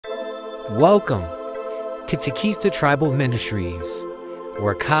Welcome to Takesta Tribal Ministries,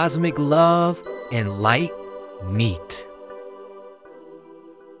 where cosmic love and light meet.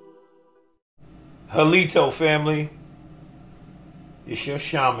 Halito family, it's your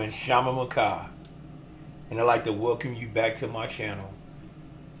shaman, mahka, and I'd like to welcome you back to my channel.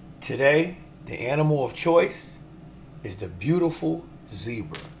 Today, the animal of choice is the beautiful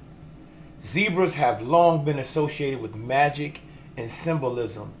zebra. Zebras have long been associated with magic and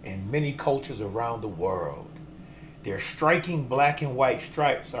symbolism in many cultures around the world. Their striking black and white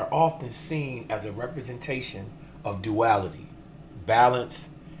stripes are often seen as a representation of duality, balance,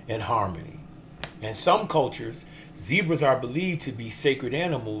 and harmony. In some cultures, zebras are believed to be sacred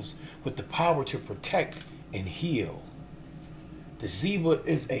animals with the power to protect and heal. The zebra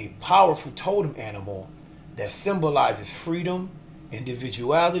is a powerful totem animal that symbolizes freedom,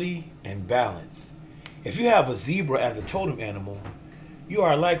 individuality, and balance. If you have a zebra as a totem animal, you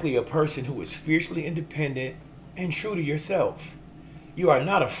are likely a person who is fiercely independent and true to yourself. You are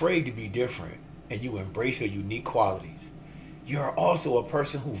not afraid to be different, and you embrace your unique qualities. You are also a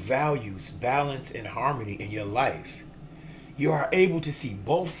person who values balance and harmony in your life. You are able to see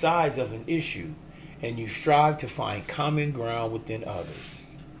both sides of an issue, and you strive to find common ground within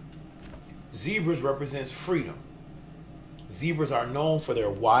others. Zebras represents freedom. Zebras are known for their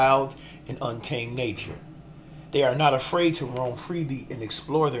wild and untamed nature. They are not afraid to roam freely and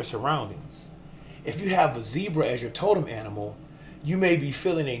explore their surroundings. If you have a zebra as your totem animal, you may be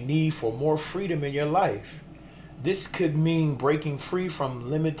feeling a need for more freedom in your life. This could mean breaking free from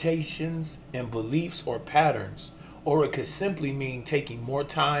limitations and beliefs or patterns, or it could simply mean taking more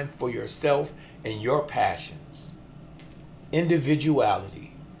time for yourself and your passions. Individuality.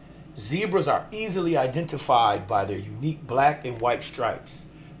 Zebras are easily identified by their unique black and white stripes.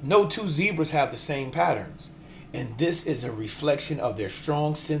 No two zebras have the same patterns, and this is a reflection of their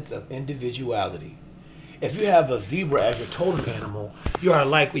strong sense of individuality. If you have a zebra as your totem animal, you are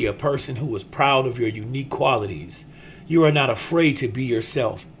likely a person who is proud of your unique qualities. You are not afraid to be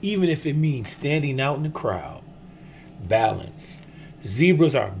yourself, even if it means standing out in the crowd. Balance.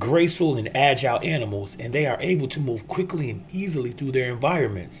 Zebras are graceful and agile animals, and they are able to move quickly and easily through their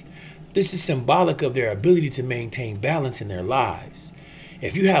environments. This is symbolic of their ability to maintain balance in their lives.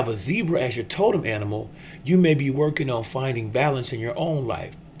 If you have a zebra as your totem animal, you may be working on finding balance in your own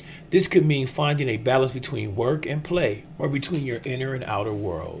life. This could mean finding a balance between work and play, or between your inner and outer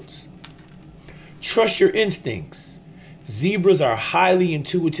worlds. Trust your instincts. Zebras are highly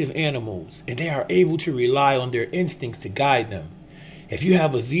intuitive animals, and they are able to rely on their instincts to guide them. If you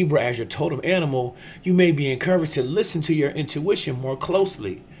have a zebra as your totem animal, you may be encouraged to listen to your intuition more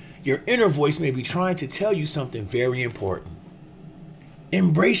closely. Your inner voice may be trying to tell you something very important.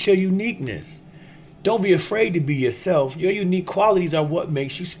 Embrace your uniqueness. Don't be afraid to be yourself. Your unique qualities are what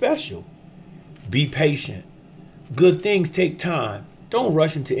makes you special. Be patient. Good things take time. Don't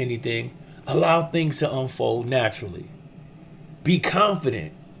rush into anything. Allow things to unfold naturally. Be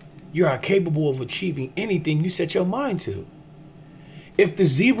confident. You are capable of achieving anything you set your mind to. If the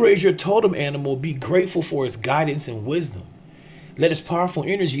zebra is your totem animal, be grateful for its guidance and wisdom. Let its powerful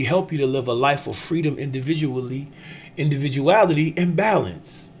energy help you to live a life of freedom, individuality, and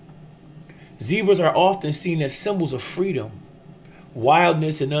balance. Zebras are often seen as symbols of freedom,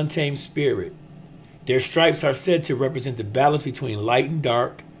 wildness, and untamed spirit. Their stripes are said to represent the balance between light and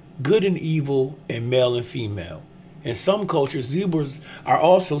dark, good and evil, and male and female. In some cultures, zebras are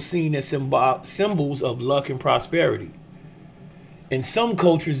also seen as symbols of luck and prosperity. In some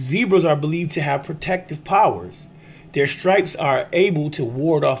cultures, zebras are believed to have protective powers. Their stripes are able to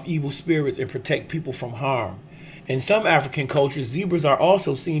ward off evil spirits and protect people from harm. In some African cultures, zebras are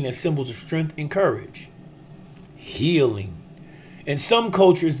also seen as symbols of strength and courage. Healing. In some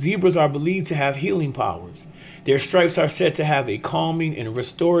cultures, zebras are believed to have healing powers. Their stripes are said to have a calming and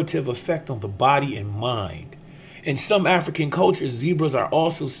restorative effect on the body and mind. In some African cultures, zebras are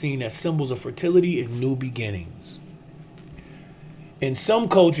also seen as symbols of fertility and new beginnings. In some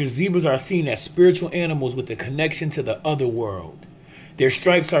cultures, zebras are seen as spiritual animals with a connection to the other world. Their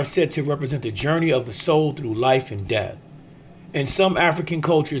stripes are said to represent the journey of the soul through life and death. In some African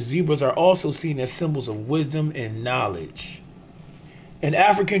cultures, zebras are also seen as symbols of wisdom and knowledge. In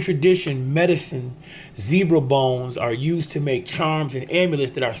African tradition, medicine, zebra bones are used to make charms and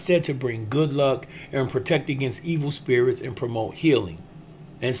amulets that are said to bring good luck and protect against evil spirits and promote healing.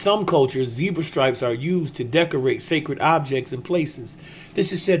 In some cultures, zebra stripes are used to decorate sacred objects and places.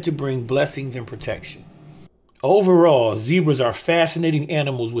 This is said to bring blessings and protection. Overall, zebras are fascinating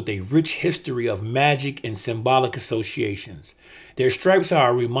animals with a rich history of magic and symbolic associations. Their stripes are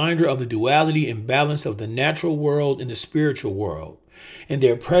a reminder of the duality and balance of the natural world and the spiritual world. and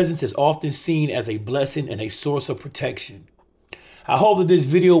their presence is often seen as a blessing and a source of protection. I hope that this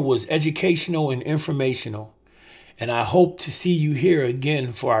video was educational and informational, and I hope to see you here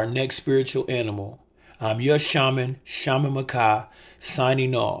again for our next spiritual animal. I'm your shaman, Shaman Mahka,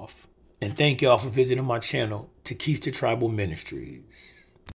 signing off. And thank y'all for visiting my channel, Takesta Tribal Ministries.